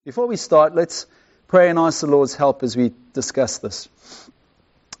Before we start, let's pray and ask the Lord's help as we discuss this.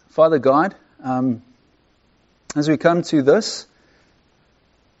 Father God, as we come to this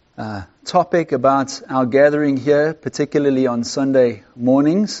topic about our gathering here, particularly on Sunday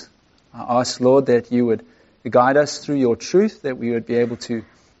mornings, I ask, Lord, that you would guide us through your truth, that we would be able to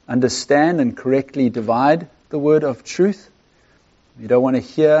understand and correctly divide the word of truth. We don't want to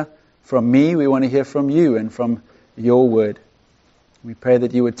hear from me, we want to hear from you and from your word. We pray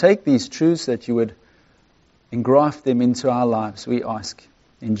that you would take these truths, that you would engraft them into our lives, we ask.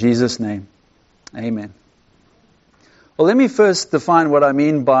 In Jesus' name, amen. Well, let me first define what I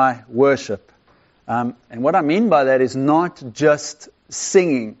mean by worship. And what I mean by that is not just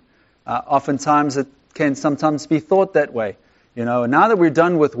singing. Oftentimes it can sometimes be thought that way. You know, now that we're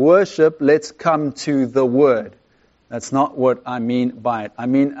done with worship, let's come to the Word. That's not what I mean by it. I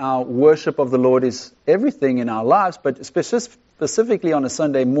mean our worship of the Lord is everything in our lives, but specifically on a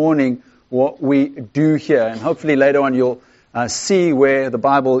Sunday morning, what we do here. And hopefully later on you'll see where the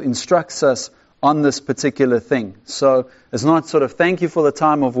Bible instructs us on this particular thing. So it's not sort of thank you for the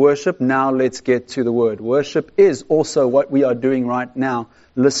time of worship, now let's get to the Word. Worship is also what we are doing right now,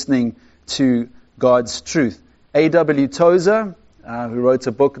 listening to God's truth. A.W. Tozer, who wrote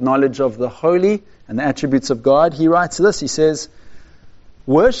a book, Knowledge of the Holy and the Attributes of God, he writes this, he says,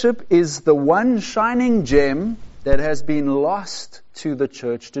 worship is the one shining gem that has been lost to the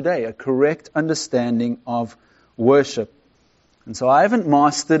church today, a correct understanding of worship. And so I haven't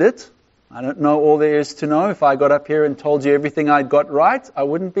mastered it. I don't know all there is to know. If I got up here and told you everything I got right, I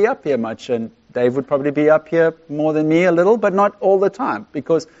wouldn't be up here much. And Dave would probably be up here more than me a little, but not all the time,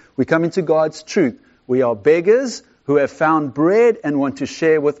 because we come into God's truth. We are beggars who have found bread and want to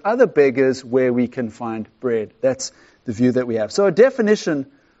share with other beggars where we can find bread. That's the view that we have. So a definition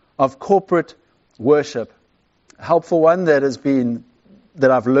of corporate worship, a helpful one that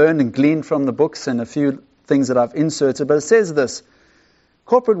I've learned and gleaned from the books and a few things that I've inserted, but it says this: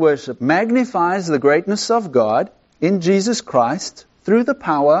 corporate worship magnifies the greatness of God in Jesus Christ through the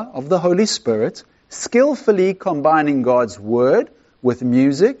power of the Holy Spirit, skillfully combining God's Word with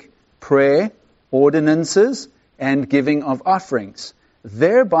music, prayer, ordinances, and giving of offerings,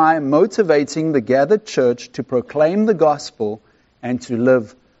 thereby motivating the gathered church to proclaim the gospel and to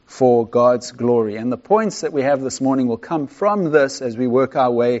live for God's glory. And the points that we have this morning will come from this as we work our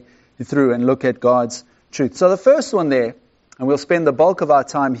way through and look at God's truth. So the first one there, and we'll spend the bulk of our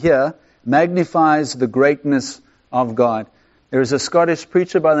time here, magnifies the greatness of God. There is a Scottish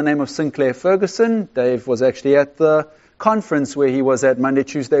preacher by the name of Sinclair Ferguson. Dave was actually at the conference where he was at Monday,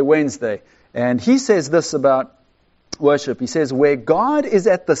 Tuesday, Wednesday. And he says this about worship. He says, where God is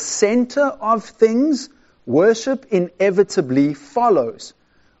at the center of things, worship inevitably follows.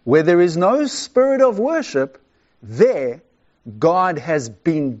 Where there is no spirit of worship, there God has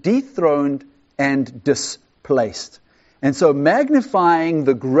been dethroned and displaced. And so magnifying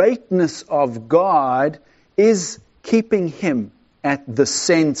the greatness of God is keeping Him at the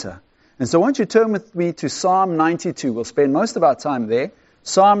center. And so I want you to turn with me to Psalm 92. We'll spend most of our time there.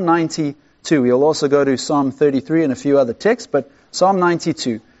 Psalm 92. We'll also go to Psalm 33 and a few other texts, but Psalm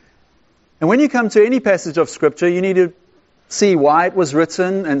 92. And when you come to any passage of Scripture, you need to see why it was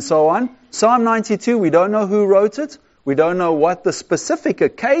written and so on. Psalm 92, we don't know who wrote it. We don't know what the specific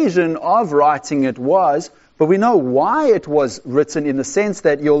occasion of writing it was, but we know why it was written in the sense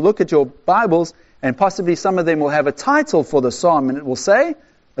that you'll look at your Bibles and possibly some of them will have a title for the psalm, and it will say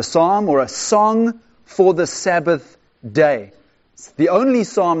a psalm or a song for the Sabbath day. It's the only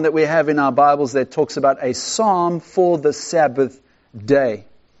psalm that we have in our Bibles that talks about a psalm for the Sabbath day.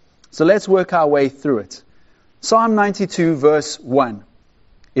 So let's work our way through it. Psalm 92 verse 1.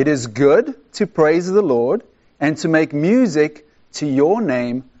 It is good to praise the Lord and to make music to your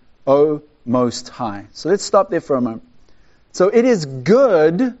name, O Most High. So let's stop there for a moment. So it is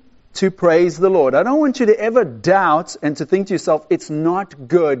good to praise the Lord. I don't want you to ever doubt and to think to yourself, it's not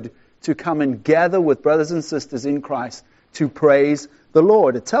good to come and gather with brothers and sisters in Christ to praise the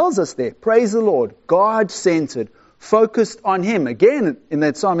Lord. It tells us there, praise the Lord, God-centered, focused on Him. Again, in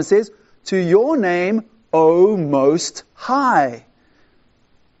that psalm it says, to your name, O Most High.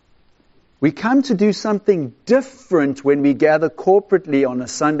 We come to do something different when we gather corporately on a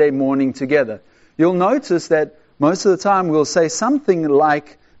Sunday morning together. You'll notice that most of the time we'll say something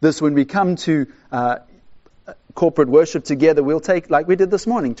like this when we come to corporate worship together. We'll take, like we did this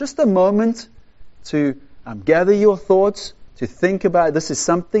morning, just a moment to gather your thoughts, to think about this is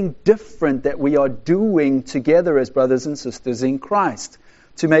something different that we are doing together as brothers and sisters in Christ.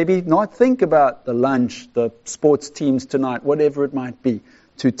 To maybe not think about the lunch, the sports teams tonight, whatever it might be.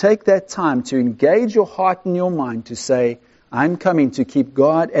 To take that time to engage your heart and your mind to say, I'm coming to keep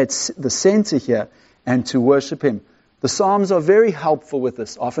God at the center here and to worship Him. The Psalms are very helpful with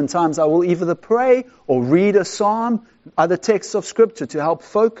this. Oftentimes I will either pray or read a psalm, other texts of Scripture to help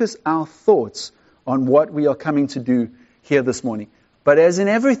focus our thoughts on what we are coming to do here this morning. But as in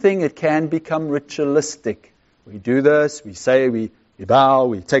everything, it can become ritualistic. We do this, we say, we bow,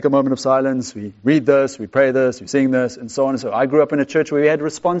 we take a moment of silence, we read this, we pray this, we sing this, and so on and so on. I grew up in a church where we had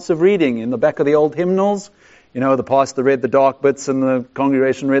responsive reading in the back of the old hymnals. The pastor read the dark bits and the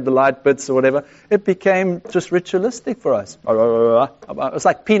congregation read the light bits or whatever. It became just ritualistic for us. It was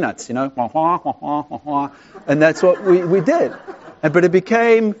like peanuts, and that's what we did. But it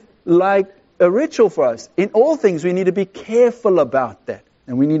became like a ritual for us. In all things, we need to be careful about that.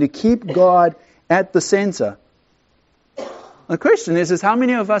 And we need to keep God at the center. The question is how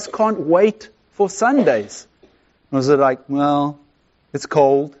many of us can't wait for Sundays? Was it like, well, it's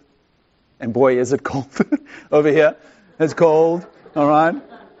cold. And boy, is it cold over here. It's cold, all right?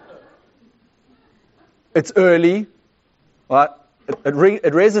 It's early. Well, it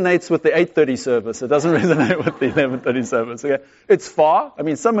resonates with the 8:30 service. It doesn't resonate with the 11:30 service. Okay? It's far. I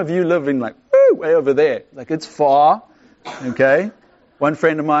mean, some of you live in way over there. Like, it's far. Okay? One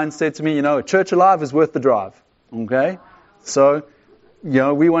friend of mine said to me, a church alive is worth the drive. Okay? So,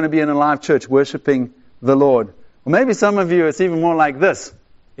 we want to be in a live church worshiping the Lord. Or maybe some of you, it's even more like this.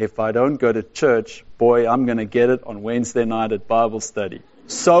 If I don't go to church, boy, I'm going to get it on Wednesday night at Bible study.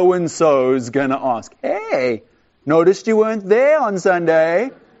 So-and-so's going to ask, hey, noticed you weren't there on Sunday.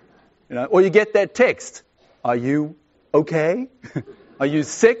 Or you get that text. Are you okay? Are you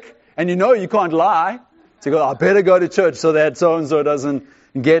sick? And you can't lie. So you go, I better go to church so that so-and-so doesn't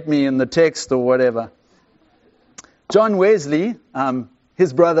get me in the text or whatever. John Wesley,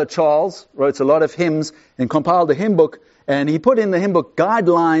 his brother Charles, wrote a lot of hymns and compiled a hymn book. And he put in the hymn book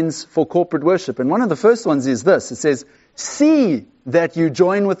guidelines for corporate worship. And one of the first ones is this. It says, see that you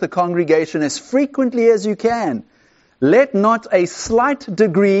join with the congregation as frequently as you can. Let not a slight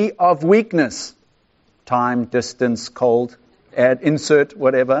degree of weakness, time, distance, cold, insert,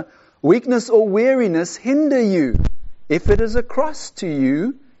 whatever, weakness or weariness hinder you. If it is a cross to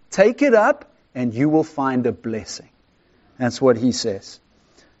you, take it up and you will find a blessing. That's what he says.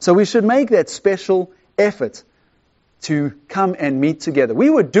 So we should make that special effort to come and meet together. We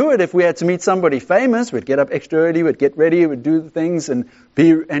would do it if we had to meet somebody famous. We'd get up extra early, we'd get ready, we'd do things and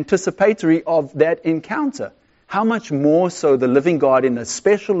be anticipatory of that encounter. How much more so the living God in a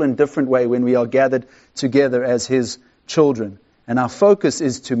special and different way when we are gathered together as His children. And our focus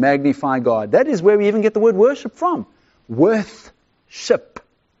is to magnify God. That is where we even get the word worship from. Worth-ship.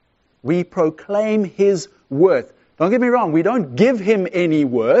 We proclaim His worth. Don't get me wrong, we don't give Him any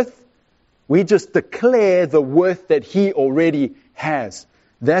worth. We just declare the worth that He already has.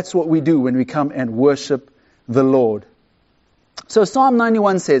 That's what we do when we come and worship the Lord. So Psalm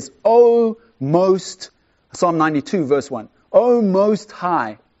 91 says, Psalm 92 verse 1, O Most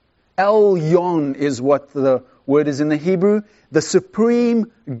High, Elyon is what the word is in the Hebrew, the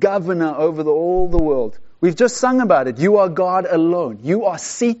supreme governor over all the world. We've just sung about it. You are God alone. You are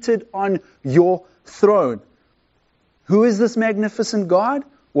seated on your throne. Who is this magnificent God?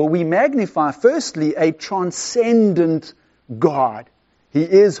 Well, we magnify, firstly, a transcendent God. He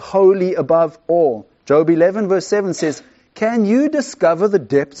is holy above all. Job 11 verse 7 says, can you discover the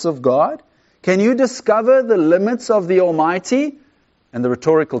depths of God? Can you discover the limits of the Almighty? And the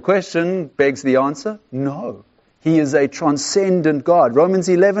rhetorical question begs the answer, no. He is a transcendent God. Romans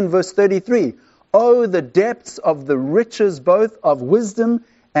 11 verse 33, oh, the depths of the riches both of wisdom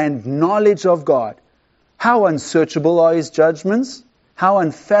and knowledge of God. How unsearchable are His judgments? How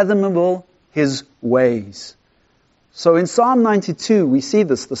unfathomable His ways. So in Psalm 92, we see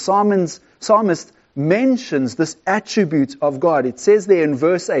this. The psalmist mentions this attribute of God. It says there in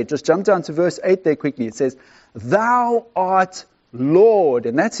verse 8, just jump down to verse 8 there quickly. It says, Thou art Lord,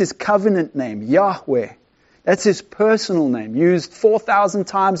 and that's His covenant name, Yahweh. That's His personal name, used 4,000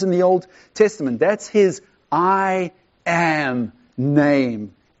 times in the Old Testament. That's His I am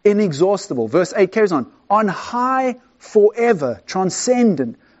name, inexhaustible. Verse 8 carries on high forever,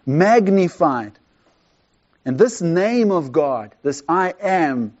 transcendent, magnified. And this name of God, this I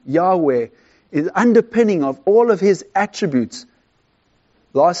am, Yahweh, is underpinning of all of His attributes.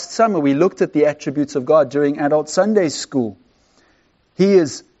 Last summer we looked at the attributes of God during Adult Sunday School. He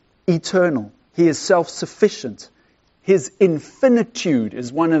is eternal. He is self-sufficient. His infinitude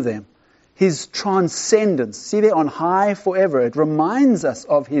is one of them. His transcendence. See there on high forever. It reminds us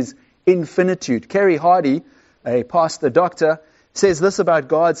of His infinitude. Kerry Hardy, a pastor doctor, says this about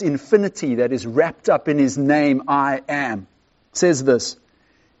God's infinity that is wrapped up in His name, I am. Says this,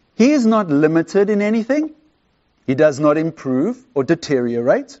 He is not limited in anything. He does not improve or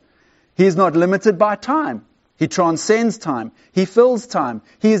deteriorate. He is not limited by time. He transcends time. He fills time.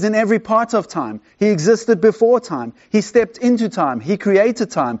 He is in every part of time. He existed before time. He stepped into time. He created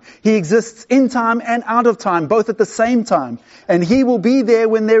time. He exists in time and out of time, both at the same time. And He will be there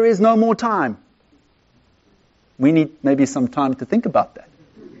when there is no more time. We need maybe some time to think about that.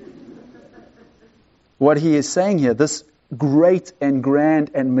 What He is saying here, this great and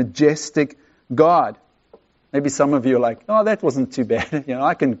grand and majestic God. Maybe some of you are like, oh, that wasn't too bad.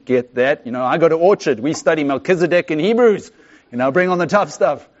 I can get that. I go to Orchard. We study Melchizedek in Hebrews. Bring on the tough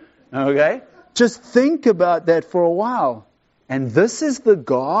stuff. Okay? Just think about that for a while. And this is the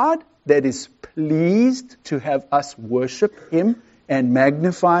God that is pleased to have us worship Him and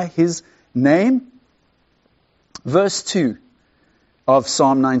magnify His name. Verse 2 of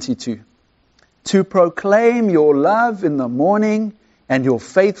Psalm 92. To proclaim your love in the morning and your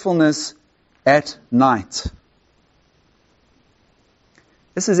faithfulness at night.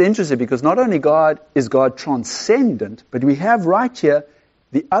 This is interesting because not only is God transcendent, but we have right here,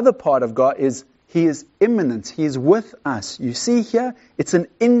 the other part of God is He is immanent. He is with us. You see here, it's an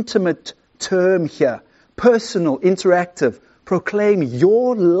intimate term here. Personal, interactive. Proclaim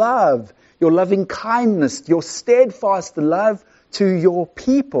your love, your loving kindness, your steadfast love to your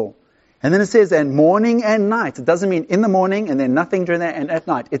people. And then it says, and morning and night. It doesn't mean in the morning and then nothing during that and at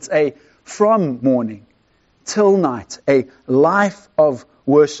night. It's a from morning till night, a life of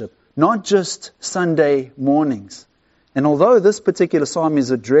worship, not just Sunday mornings. And although this particular psalm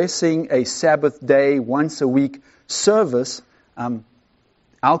is addressing a Sabbath day, once a week service,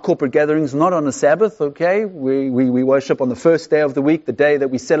 our corporate gathering is not on a Sabbath, okay? We worship on the first day of the week, the day that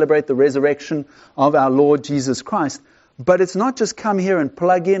we celebrate the resurrection of our Lord Jesus Christ. But it's not just come here and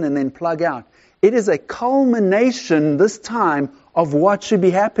plug in and then plug out. It is a culmination this time of what should be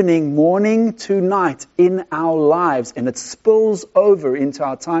happening morning to night in our lives. And it spills over into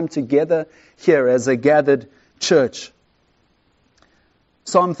our time together here as a gathered church.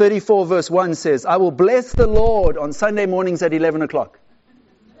 Psalm 34 verse 1 says, I will bless the Lord on Sunday mornings at 11 o'clock.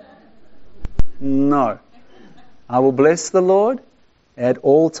 No. I will bless the Lord at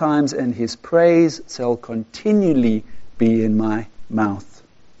all times, and His praise shall continually be in my mouth.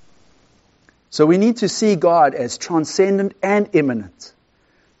 So we need to see God as transcendent and immanent.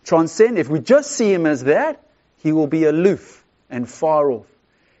 Transcendent, if we just see Him as that, He will be aloof and far off.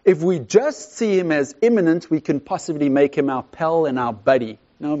 If we just see Him as immanent, we can possibly make Him our pal and our buddy.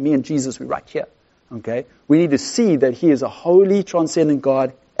 Me and Jesus, we're right here. Okay? We need to see that He is a holy, transcendent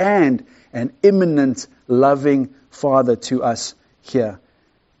God and an immanent, loving Father to us here.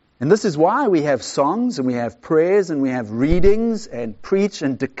 And this is why we have songs and we have prayers and we have readings and preach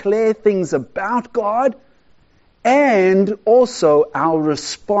and declare things about God, and also our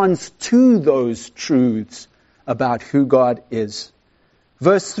response to those truths about who God is.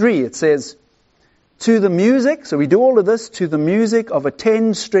 Verse 3, it says, to the music, so we do all of this, to the music of a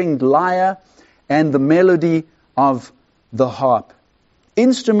 10-stringed lyre and the melody of the harp.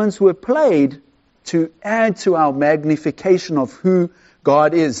 Instruments were played to add to our magnification of who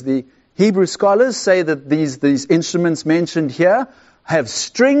God is. The Hebrew scholars say that these instruments mentioned here have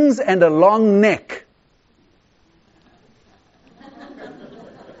strings and a long neck.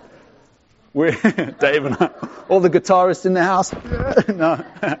 Dave and I, all the guitarists in the house. No.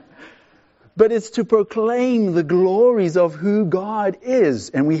 But it's to proclaim the glories of who God is.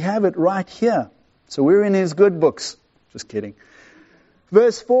 And we have it right here. So we're in His good books. Just kidding.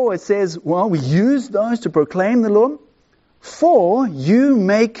 Verse 4, it says, we use those to proclaim the Lord. For you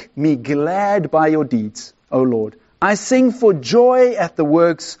make me glad by your deeds, O Lord. I sing for joy at the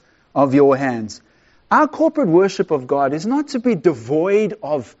works of your hands. Our corporate worship of God is not to be devoid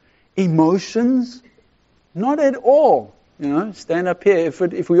of emotions. Not at all. Stand up here.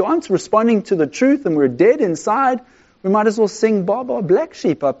 If we aren't responding to the truth and we're dead inside, we might as well sing Baba Black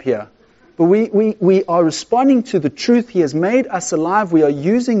Sheep up here. But we are responding to the truth. He has made us alive. We are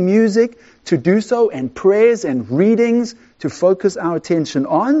using music to do so, and prayers and readings to focus our attention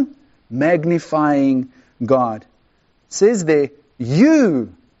on magnifying God. It says there,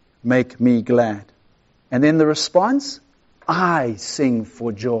 you make me glad. And then the response, I sing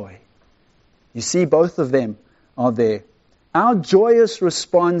for joy. You see, both of them are there. Our joyous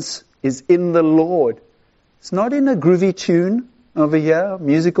response is in the Lord. It's not in a groovy tune over here,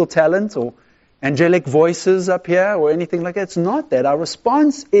 musical talent or angelic voices up here or anything like that. It's not that. Our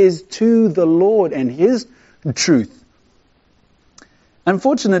response is to the Lord and His truth.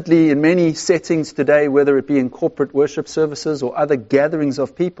 Unfortunately, in many settings today, whether it be in corporate worship services or other gatherings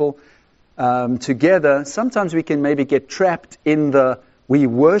of people together, sometimes we can maybe get trapped in we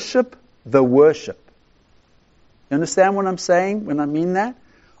worship the worship. You understand what I'm saying when I mean that?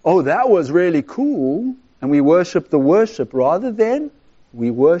 Oh, that was really cool. And we worship the worship rather than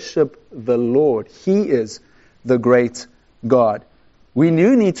we worship the Lord. He is the great God. We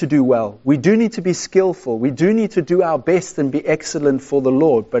do need to do well. We do need to be skillful. We do need to do our best and be excellent for the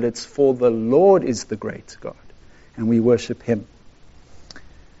Lord. But it's for the Lord is the great God. And we worship Him.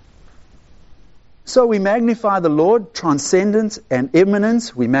 So we magnify the Lord, transcendence and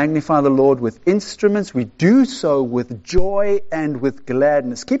immanence. We magnify the Lord with instruments. We do so with joy and with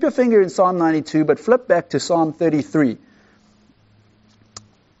gladness. Keep your finger in Psalm 92, but flip back to Psalm 33.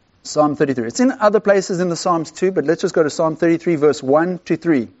 Psalm 33. It's in other places in the Psalms too, but let's just go to Psalm 33, verse 1 to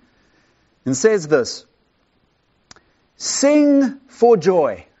 3. And says this, sing for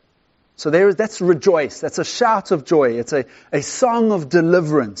joy. So that's rejoice. That's a shout of joy. It's a song of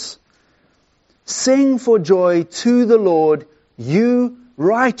deliverance. Sing for joy to the Lord, you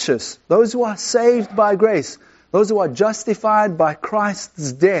righteous, those who are saved by grace, those who are justified by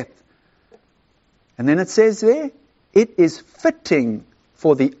Christ's death. And then it says there, it is fitting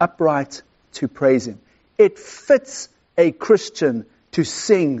for the upright to praise Him. It fits a Christian to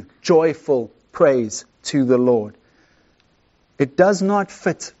sing joyful praise to the Lord. It does not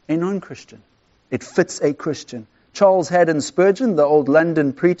fit a non-Christian. It fits a Christian. Charles Haddon Spurgeon, the old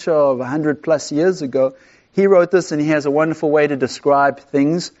London preacher of 100 plus years ago, he wrote this and he has a wonderful way to describe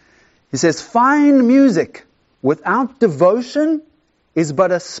things. He says, fine music without devotion is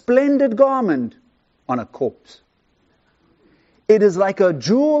but a splendid garment on a corpse. It is like a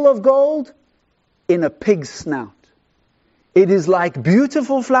jewel of gold in a pig's snout. It is like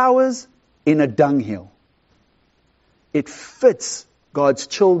beautiful flowers in a dunghill. It fits God's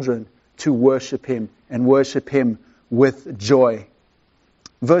children to worship Him and worship Him with joy.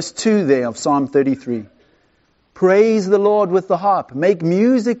 Verse 2 there of Psalm 33. Praise the Lord with the harp. Make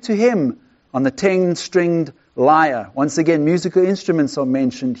music to Him on the 10-stringed lyre. Once again, musical instruments are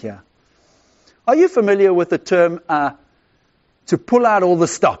mentioned here. Are you familiar with the term to pull out all the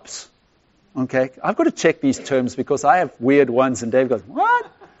stops? Okay, I've got to check these terms because I have weird ones and Dave goes, what?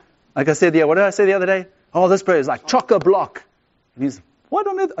 Like I said, what did I say the other day? Oh, this prayer is like chock-a-block. And he's, what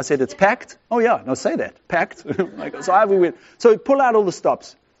on earth? I said, it's packed. Oh yeah, no, say that. Packed. So I have a weird. So pull out all the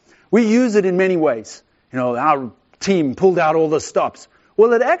stops. We use it in many ways. You know, our team pulled out all the stops.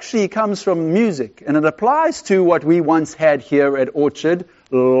 Well, it actually comes from music, and it applies to what we once had here at Orchard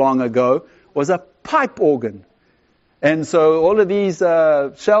long ago, was a pipe organ. And so all of these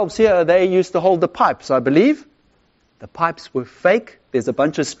shelves here, they used to hold the pipes, I believe. The pipes were fake. There's a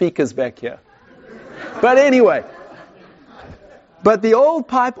bunch of speakers back here. But anyway, but the old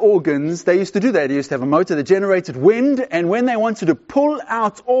pipe organs, they used to do that. They used to have a motor that generated wind, and when they wanted to pull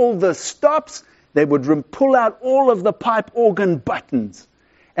out all the stops, they would pull out all of the pipe organ buttons,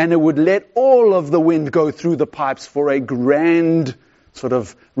 and it would let all of the wind go through the pipes for a grand sort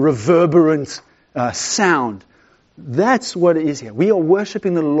of reverberant sound. That's what it is here. We are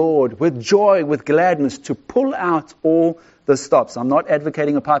worshiping the Lord with joy, with gladness, to pull out all the stops. I'm not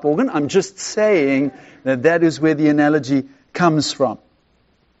advocating a pipe organ. I'm just saying that that is where the analogy comes from.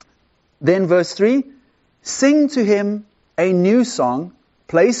 Then verse 3, sing to Him a new song,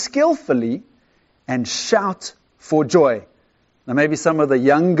 play skillfully, and shout for joy. Now maybe some of the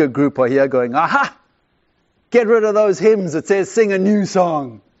younger group are here going, aha! Get rid of those hymns that says sing a new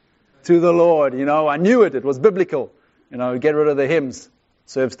song to the Lord. You know, I knew it. It was biblical. You know, get rid of the hymns.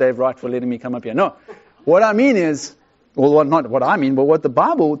 Serves Dave right for letting me come up here. No. What I mean is, well, not what I mean, but what the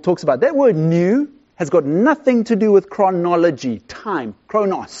Bible talks about. That word new has got nothing to do with chronology, time,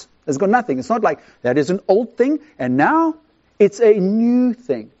 chronos. It's got nothing. It's not like that is an old thing and now it's a new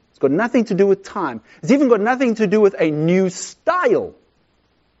thing. It's got nothing to do with time. It's even got nothing to do with a new style.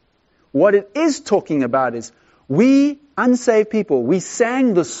 What it is talking about is we unsaved people, we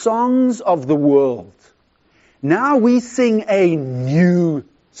sang the songs of the world. Now we sing a new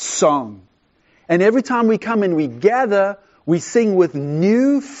song. And every time we come and we gather, we sing with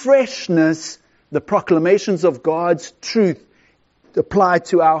new freshness the proclamations of God's truth applied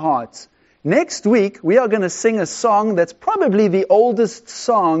to our hearts. Next week, we are going to sing a song that's probably the oldest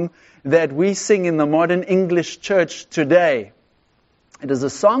song that we sing in the modern English church today. It is a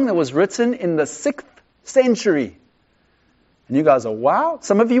song that was written in the 6th century. And you guys are, wow,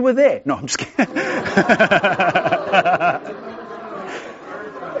 some of you were there. No, I'm just kidding.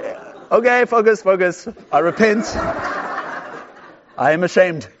 Okay, focus. I repent. I am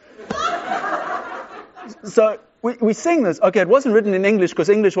ashamed. So we sing this. Okay, it wasn't written in English because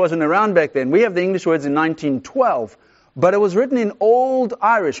English wasn't around back then. We have the English words in 1912. But it was written in Old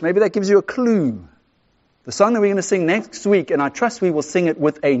Irish. Maybe that gives you a clue. The song that we're going to sing next week, and I trust we will sing it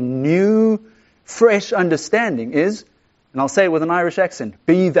with a new fresh understanding is, and I'll say it with an Irish accent,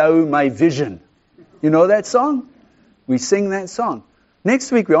 "Be thou my vision." You know that song? We sing that song.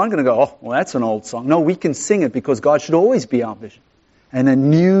 Next week we aren't going to go, "Oh, well, that's an old song." No, we can sing it because God should always be our vision. And a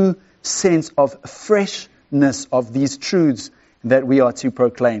new sense of freshness of these truths that we are to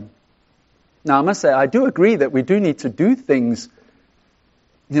proclaim. Now, I must say, I do agree that we do need to do things,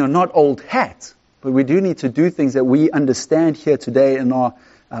 not old hat, but we do need to do things that we understand here today and are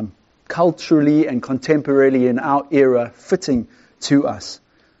culturally and contemporarily in our era fitting to us.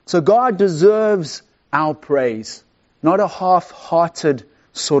 So God deserves our praise, not a half-hearted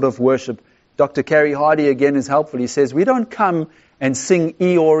sort of worship. Dr. Carey Hardy again is helpful. He says, we don't come and sing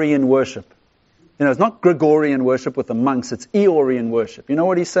Eeyorian worship. It's not Gregorian worship with the monks, it's Eeyorian worship. You know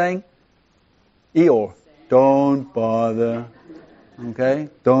what he's saying? Eeyore. Don't bother. Okay?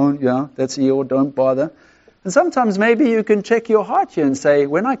 That's Eeyore, don't bother. And sometimes maybe you can check your heart here and say,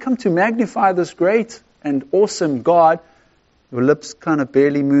 when I come to magnify this great and awesome God, your lips kind of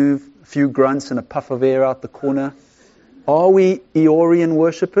barely move, a few grunts and a puff of air out the corner. Are we Eeyorian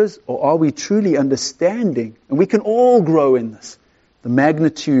worshippers, or are we truly understanding? And we can all grow in this. The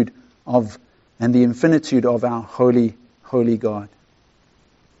magnitude of and the infinitude of our holy, holy God.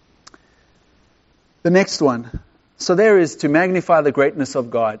 The next one. So there is to magnify the greatness of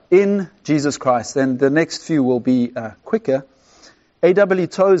God in Jesus Christ. And the next few will be quicker. A.W.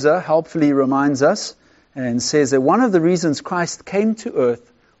 Tozer helpfully reminds us and says that one of the reasons Christ came to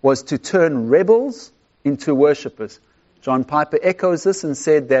earth was to turn rebels into worshippers. John Piper echoes this and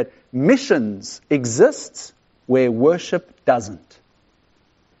said that missions exists where worship doesn't.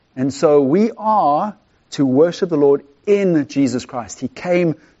 And so we are to worship the Lord in Jesus Christ. He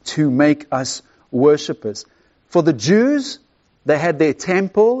came to make us worshippers. For the Jews, they had their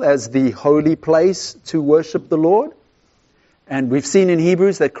temple as the holy place to worship the Lord. And we've seen in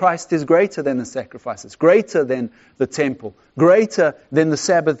Hebrews that Christ is greater than the sacrifices, greater than the temple, greater than the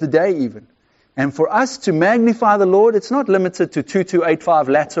Sabbath day even. And for us to magnify the Lord, it's not limited to 2285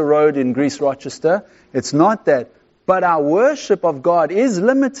 Latter Road in Greece, Rochester. It's not that. But our worship of God is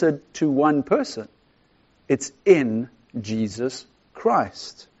limited to one person. It's in Jesus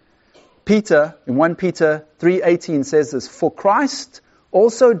Christ. Peter, in 1 Peter 3:18 says this, "For Christ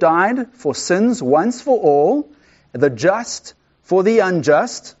also died for sins once for all, the just for the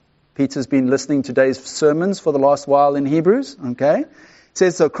unjust." Peter's been listening to today's sermons for the last while in Hebrews, okay? It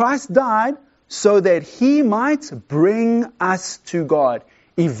says, so Christ died so that He might bring us to God.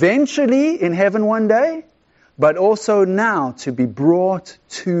 Eventually in heaven one day, but also now to be brought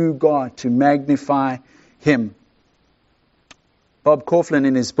to God, to magnify Him. Bob Kauflin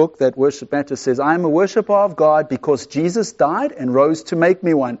in his book, That Worship Matters, says, "I am a worshipper of God because Jesus died and rose to make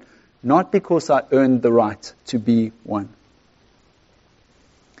me one, not because I earned the right to be one."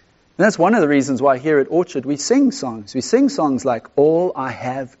 And that's one of the reasons why here at Orchard we sing songs. We sing songs like, "All I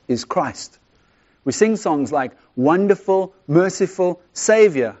Have is Christ." We sing songs like, "Wonderful, Merciful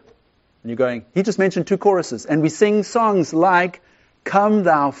Savior." And you're going, he just mentioned 2 choruses. And we sing songs like, "Come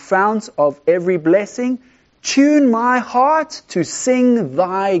thou fount of every blessing, tune my heart to sing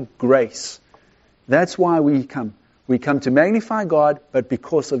thy grace." That's why we come. We come to magnify God, but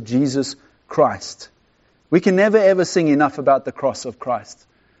because of Jesus Christ. We can never ever sing enough about the cross of Christ.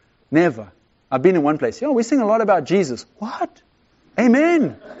 Never. I've been in one place. We sing a lot about Jesus. What?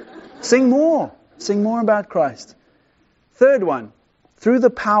 Amen. Sing more. Sing more about Christ. Third one. Through the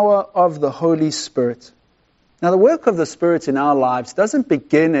power of the Holy Spirit. Now the work of the Spirit in our lives doesn't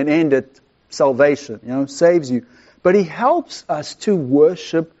begin and end at salvation, saves you. But He helps us to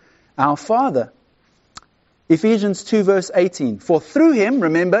worship our Father. Ephesians 2 verse 18. For through Him,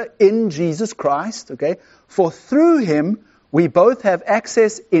 remember, in Jesus Christ, okay? For through Him we both have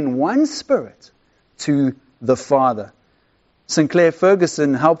access in one Spirit to the Father. Sinclair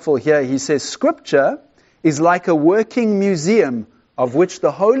Ferguson, helpful here, he says, Scripture is like a working museum of which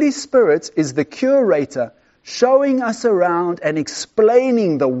the Holy Spirit is the curator, showing us around and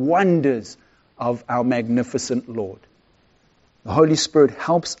explaining the wonders of our magnificent Lord. The Holy Spirit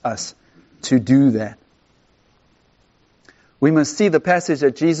helps us to do that. We must see the passage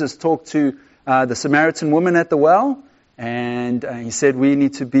that Jesus talked to the Samaritan woman at the well, and He said we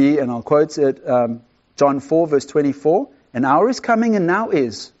need to be, and I'll quote it, John 4 verse 24, "An hour is coming and now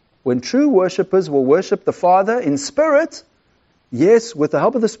is, when true worshippers will worship the Father in spirit," yes, with the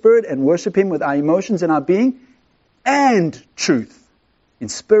help of the Spirit, and worship Him with our emotions and our being, "and truth." In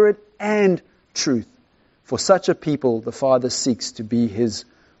spirit and truth. For such a people, the Father seeks to be His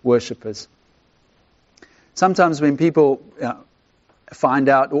worshippers. Sometimes when people find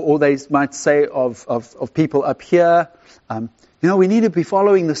out, or they might say of people up here, We need to be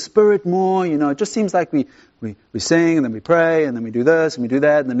following the Spirit more. It just seems like we sing and then we pray and then we do this and we do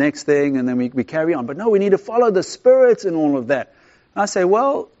that and the next thing and then we carry on. But no, we need to follow the Spirit in all of that. And I say,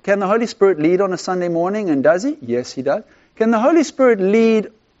 well, can the Holy Spirit lead on a Sunday morning? And does He? Yes, He does. Can the Holy Spirit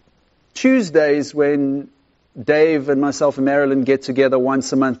lead Tuesdays when Dave and myself and Marilyn get together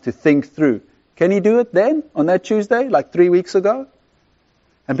once a month to think through? Can He do it then, on that Tuesday, like 3 weeks ago?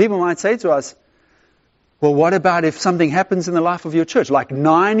 And people might say to us, well, what about if something happens in the life of your church, like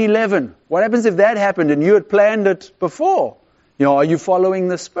 9/11? What happens if that happened and you had planned it before? Are you following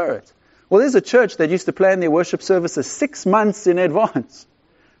the Spirit? Well, there's a church that used to plan their worship services 6 months in advance.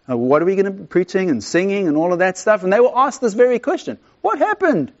 What are we going to be preaching and singing and all of that stuff? And they were asked this very question. What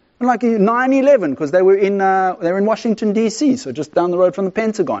happened? Like 9/11, because they were in Washington, D.C., so just down the road from the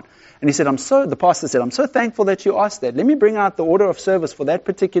Pentagon. And he said, the pastor said, I'm so thankful that you asked that. Let me bring out the order of service for that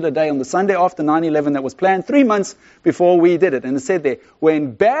particular day on the Sunday after 9/11 that was planned 3 months before we did it. And it said there,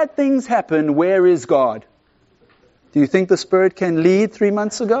 when bad things happen, where is God? Do you think the Spirit can lead 3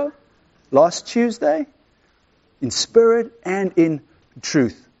 months ago? Last Tuesday? In spirit and in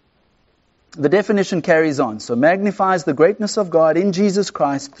truth. The definition carries on. So magnifies the greatness of God in Jesus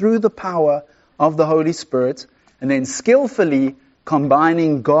Christ through the power of the Holy Spirit, and then skillfully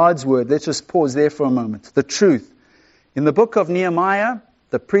combining God's word. Let's just pause there for a moment. The truth. In the book of Nehemiah,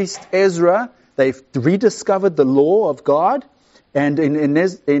 the priest Ezra, they've rediscovered the law of God. And in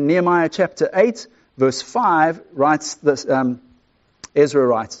Nehemiah chapter 8, verse 5, writes this, Ezra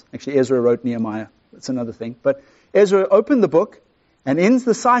writes. Actually, Ezra wrote Nehemiah. That's another thing. But Ezra opened the book, and in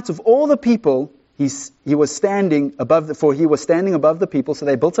the sight of all the people, he was standing above the people. So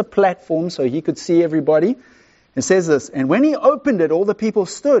they built a platform so he could see everybody. It says this, and when he opened it, all the people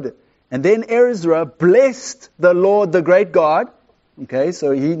stood. And then Ezra blessed the Lord, the great God. Okay,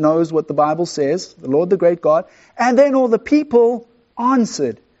 so he knows what the Bible says, the Lord, the great God. And then all the people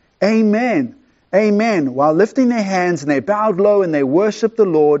answered, Amen, Amen, while lifting their hands, and they bowed low and they worshipped the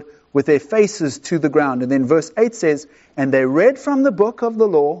Lord with their faces to the ground. And then verse 8 says, and they read from the book of the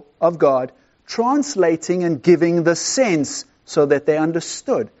law of God, translating and giving the sense so that they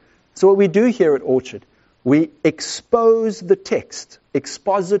understood. So what we do here at Orchard, we expose the text,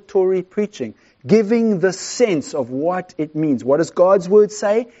 expository preaching, giving the sense of what it means. What does God's word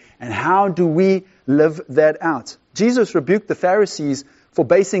say? And how do we live that out? Jesus rebuked the Pharisees for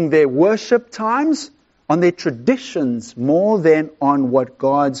basing their worship times on their traditions more than on what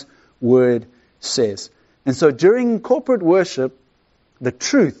God's word says. And so during corporate worship, the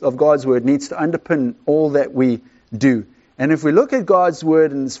truth of God's word needs to underpin all that we do. And if we look at God's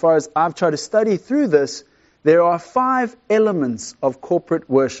word, and as far as I've tried to study through this, there are 5 elements of corporate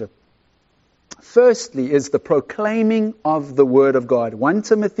worship. Firstly is the proclaiming of the word of God. 1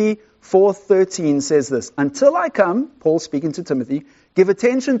 Timothy 4:13 says this, until I come, Paul speaking to Timothy, give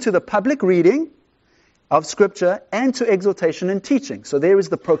attention to the public reading of Scripture and to exhortation and teaching. So there is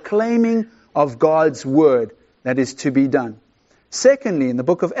the proclaiming of God's word that is to be done. Secondly, in the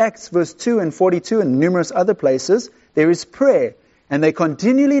book of Acts, verse 2 and 42 and numerous other places, there is prayer. And they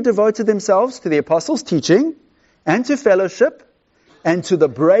continually devoted themselves to the apostles' teaching and to fellowship and to the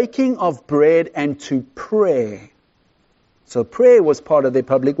breaking of bread and to prayer. So prayer was part of their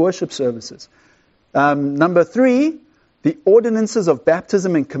public worship services. Number 3, the ordinances of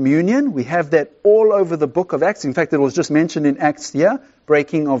baptism and communion. We have that all over the book of Acts. In fact, it was just mentioned in Acts here,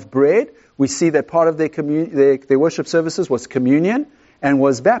 breaking of bread. We see that part of their worship services was communion and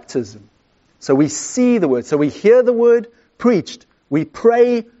was baptism. So we see the word. So we hear the word preached. We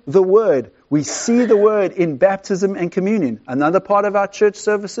pray the word. We see the word in baptism and communion. Another part of our church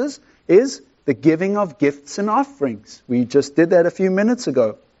services is the giving of gifts and offerings. We just did that a few minutes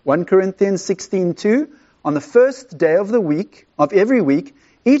ago. 1 Corinthians 16:2, on the first day of the week, of every week,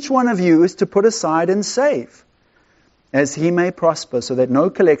 each one of you is to put aside and save, as he may prosper, so that no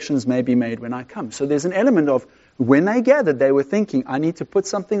collections may be made when I come. So there's an element of, when they gathered, they were thinking, I need to put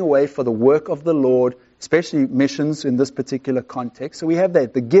something away for the work of the Lord, especially missions in this particular context. So we have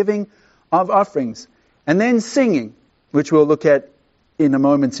that, the giving of offerings. And then singing, which we'll look at in a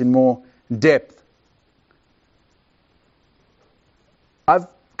moment in more depth. I've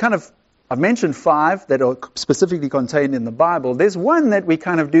mentioned 5 that are specifically contained in the Bible. There's one that we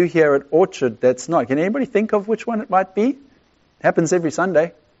kind of do here at Orchard that's not. Can anybody think of which one it might be? It happens every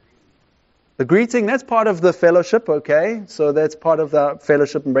Sunday. The greeting, that's part of the fellowship, okay? So that's part of the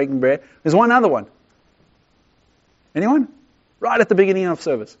fellowship and breaking bread. There's one other one. Anyone? Right at the beginning of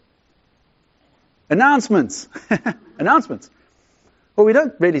service. Announcements. Announcements. But we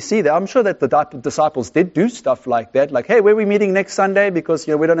don't really see that. I'm sure that the disciples did do stuff like that. Like, hey, where are we meeting next Sunday? Because,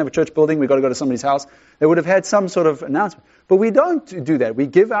 we don't have a church building. We've got to go to somebody's house. They would have had some sort of announcement. But we don't do that. We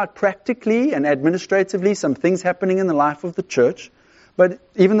give out practically and administratively some things happening in the life of the church. But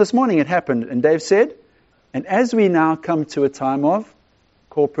even this morning it happened. And Dave said, and as we now come to a time of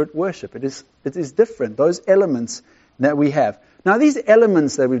corporate worship, it is different. Those elements that we have. Now these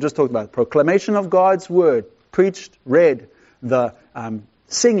elements that we've just talked about, proclamation of God's word, preached, read, the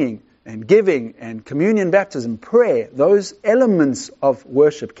singing and giving and communion, baptism, prayer, those elements of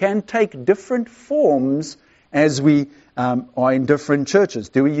worship can take different forms as we are in different churches.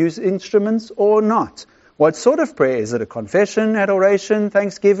 Do we use instruments or not? What sort of prayer? Is it a confession, adoration,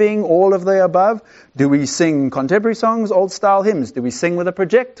 thanksgiving, all of the above? Do we sing contemporary songs, old style hymns? Do we sing with a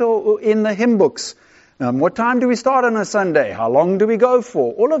projector or in the hymn books? What time do we start on a Sunday? How long do we go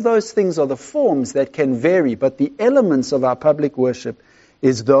for? All of those things are the forms that can vary, but the elements of our public worship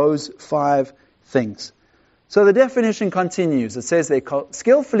is those 5 things. So the definition continues. It says they're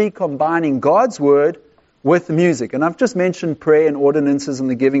skillfully combining God's word with music. And I've just mentioned prayer and ordinances and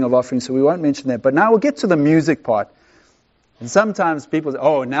the giving of offerings, so we won't mention that. But now we'll get to the music part. And sometimes people say,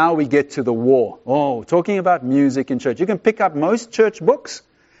 oh, now we get to the war. Oh, talking about music in church. You can pick up most church books,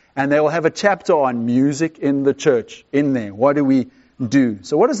 and they will have a chapter on music in the church in there. What do we do?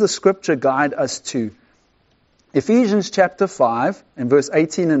 So what does the scripture guide us to? Ephesians chapter 5 and verse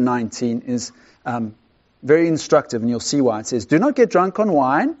 18 and 19 is very instructive, and you'll see why. It says, do not get drunk on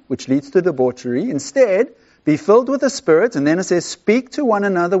wine, which leads to debauchery. Instead, be filled with the Spirit. And then it says, speak to one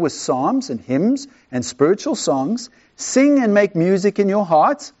another with psalms and hymns and spiritual songs. Sing and make music in your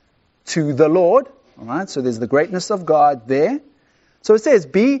heart to the Lord. All right, so there's the greatness of God there. So it says,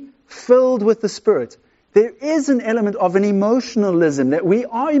 be filled with the Spirit. There is an element of an emotionalism, that we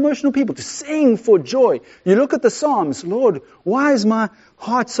are emotional people, to sing for joy. You look at the Psalms, Lord, why is my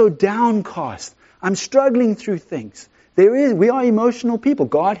heart so downcast? I'm struggling through things. We are emotional people.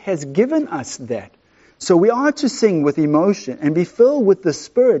 God has given us that. So we are to sing with emotion and be filled with the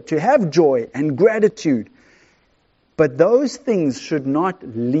Spirit, to have joy and gratitude. But those things should not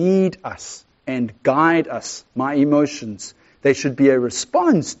lead us and guide us, my emotions. They should be a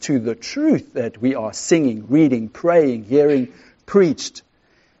response to the truth that we are singing, reading, praying, hearing, preached.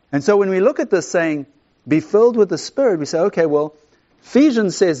 And so when we look at this saying, be filled with the Spirit, we say, okay, well,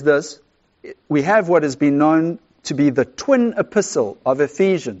 Ephesians says this. We have what has been known to be the twin epistle of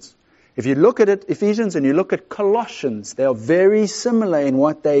Ephesians. If you look at it, Ephesians, and you look at Colossians, they are very similar in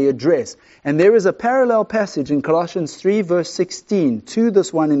what they address. And there is a parallel passage in Colossians 3 verse 16 to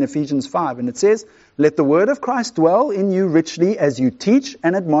this one in Ephesians 5. And it says, let the word of Christ dwell in you richly as you teach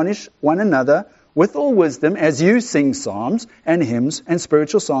and admonish one another with all wisdom, as you sing psalms and hymns and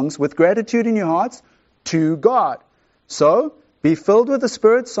spiritual songs with gratitude in your hearts to God. So, be filled with the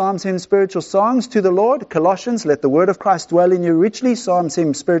Spirit, psalms, hymns, spiritual songs to the Lord. Colossians, let the word of Christ dwell in you richly, psalms,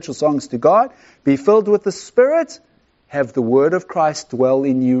 hymns, spiritual songs to God. Be filled with the Spirit, have the word of Christ dwell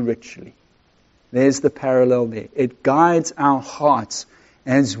in you richly. There's the parallel there. It guides our hearts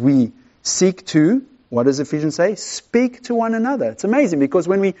as we seek to, what does Ephesians say? Speak to one another. It's amazing because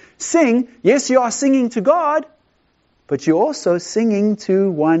when we sing, yes, you are singing to God, but you're also singing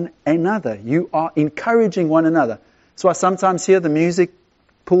to one another. You are encouraging one another. That's why sometimes here the music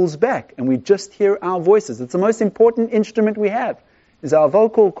pulls back and we just hear our voices. It's the most important instrument we have, is our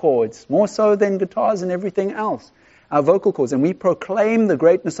vocal cords, more so than guitars and everything else. Our vocal cords. And we proclaim the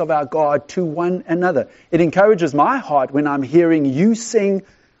greatness of our God to one another. It encourages my heart when I'm hearing you sing,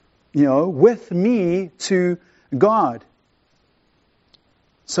 with me to God.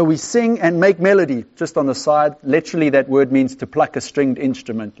 So we sing and make melody. Just on the side, literally that word means to pluck a stringed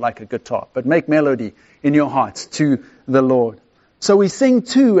instrument like a guitar. But make melody in your hearts to the Lord. So we sing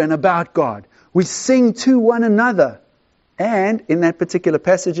to and about God. We sing to one another. And in that particular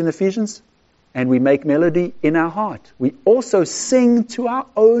passage in Ephesians, and we make melody in our heart. We also sing to our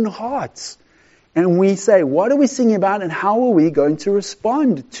own hearts. And we say, what are we singing about and how are we going to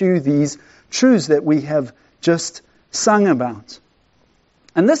respond to these truths that we have just sung about?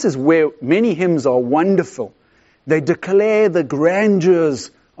 And this is where many hymns are wonderful. They declare the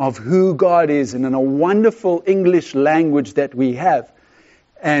grandeurs of who God is in a wonderful English language that we have.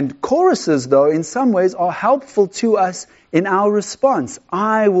 And choruses, though, in some ways are helpful to us in our response.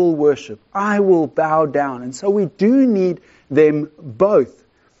 I will worship. I will bow down. And so we do need them both.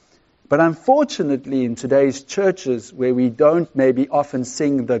 But unfortunately, in today's churches, where we don't maybe often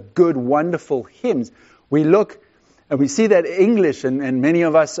sing the good, wonderful hymns, we look and we see that English, and many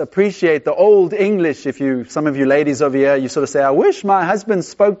of us appreciate the old English. Some of you ladies over here, you sort of say, I wish my husband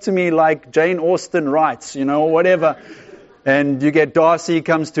spoke to me like Jane Austen writes, or whatever. And you get Darcy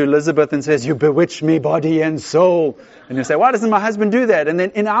comes to Elizabeth and says, you bewitch me body and soul. And you say, why doesn't my husband do that? And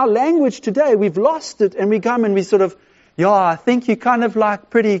then in our language today, we've lost it and we come and we sort of, yeah, I think you're kind of like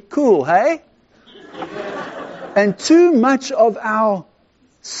pretty cool, hey? And too much of our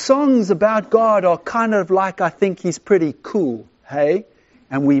songs about God are kind of like, I think he's pretty cool, hey?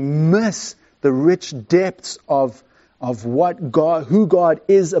 And we miss the rich depths of what God, who God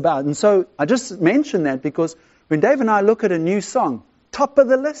is about. And so I just mentioned that because when Dave and I look at a new song, top of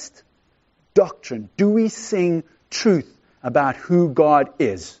the list, doctrine. Do we sing truth about who God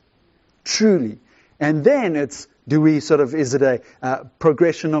is? Truly. And then it's, is it a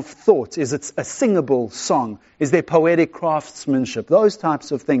progression of thoughts? Is it a singable song? Is there poetic craftsmanship? Those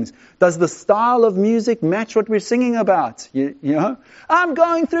types of things. Does the style of music match what we're singing about? You know? I'm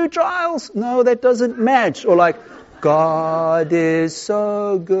going through trials. No, that doesn't match. Or like, God is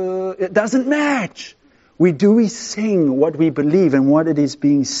so good. It doesn't match. Do we sing what we believe and what it is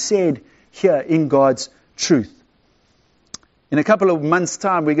being said here in God's truth? In a couple of months'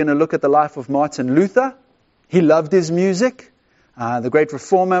 time, we're going to look at the life of Martin Luther. He loved his music. The great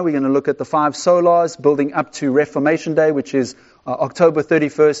reformer, we're going to look at the 5 solas building up to Reformation Day, which is October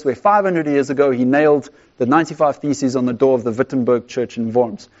 31st, where 500 years ago he nailed the 95 Theses on the door of the Wittenberg Church in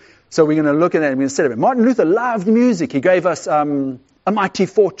Worms. So we're going to look at that and we're going to celebrate. Martin Luther loved music. He gave us A Mighty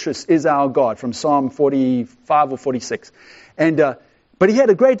Fortress is Our God from Psalm 45 or 46. But he had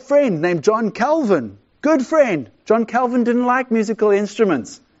a great friend named John Calvin. Good friend. John Calvin didn't like musical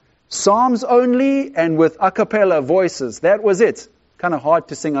instruments. Psalms only and with a cappella voices. That was it. Kind of hard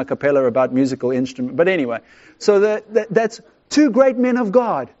to sing a cappella about musical instruments. But anyway, so that's 2 great men of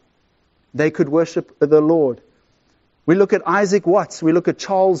God. They could worship the Lord. We look at Isaac Watts. We look at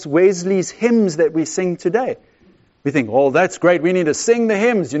Charles Wesley's hymns that we sing today. We think, oh, that's great. We need to sing the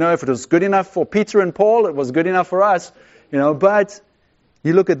hymns. You know, if it was good enough for Peter and Paul, it was good enough for us. You know, but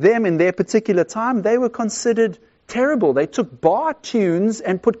you look at them in their particular time, they were considered terrible. They took bar tunes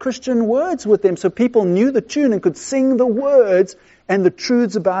and put Christian words with them so people knew the tune and could sing the words and the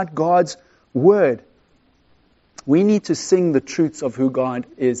truths about God's word. We need to sing the truths of who God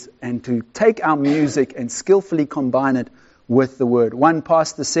is and to take our music and skillfully combine it with the word. One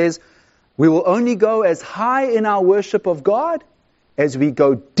pastor says, we will only go as high in our worship of God as we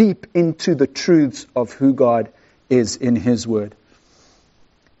go deep into the truths of who God is in His Word.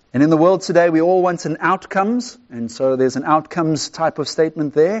 And in the world today, we all want an outcomes, and so there's an outcomes type of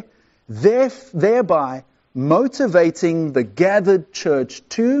statement there, thereby motivating the gathered church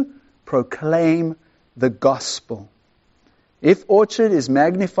to proclaim the gospel. If Orchard is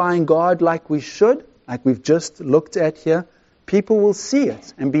magnifying God like we should, like we've just looked at here, people will see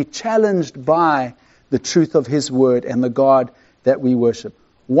it and be challenged by the truth of His Word and the God that we worship.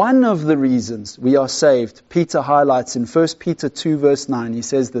 One of the reasons we are saved, Peter highlights in 1 Peter 2 verse 9, he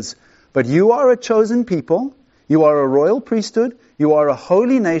says this, but you are a chosen people, you are a royal priesthood, you are a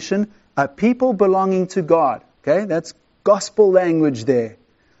holy nation, a people belonging to God. Okay, that's gospel language there.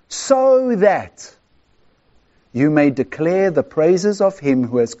 So that you may declare the praises of Him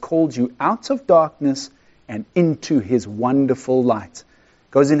who has called you out of darkness and into His wonderful light.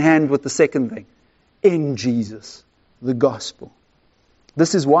 Goes in hand with the second thing. In Jesus, the gospel.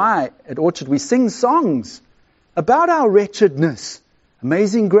 This is why at Orchard we sing songs about our wretchedness.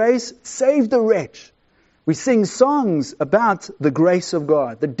 Amazing grace, save the wretch. We sing songs about the grace of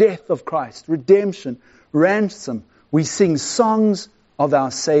God, the death of Christ, redemption, ransom. We sing songs of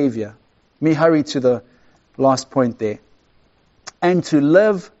our Savior. Let me hurry to the last point there. And to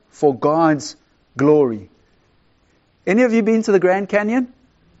live for God's glory. Any of you been to the Grand Canyon?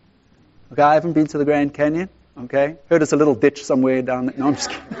 Okay, I haven't been to the Grand Canyon. Okay, heard it's a little ditch somewhere down there. No, I'm just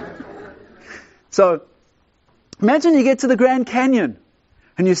kidding. So, imagine you get to the Grand Canyon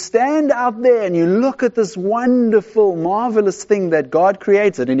and you stand out there and you look at this wonderful, marvelous thing that God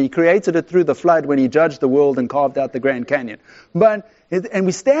created, and He created it through the flood when He judged the world and carved out the Grand Canyon. And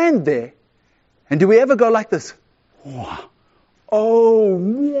we stand there, and do we ever go like this? Wow. Oh,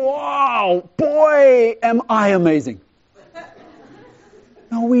 wow, boy, am I amazing.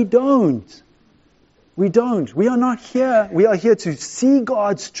 No, we don't. We don't. We are not here. We are here to see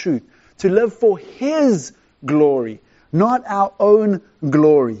God's truth, to live for His glory, not our own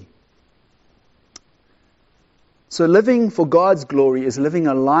glory. So living for God's glory is living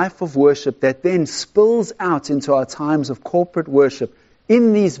a life of worship that then spills out into our times of corporate worship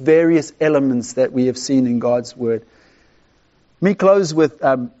in these various elements that we have seen in God's Word. Let me close with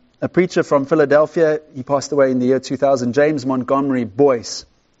a preacher from Philadelphia. He passed away in the year 2000, James Montgomery Boyce.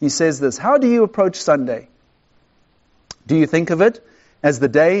 He says this, how do you approach Sunday? Do you think of it as the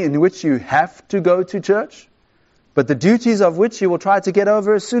day in which you have to go to church? but the duties of which you will try to get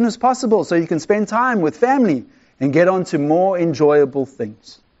over as soon as possible so you can spend time with family and get on to more enjoyable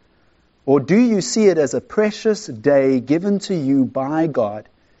things? Or do you see it as a precious day given to you by God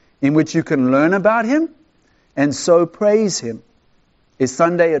in which you can learn about Him and so praise Him? Is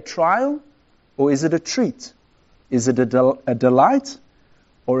Sunday a trial or is it a treat? Is it a delight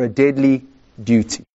or a deadly duty?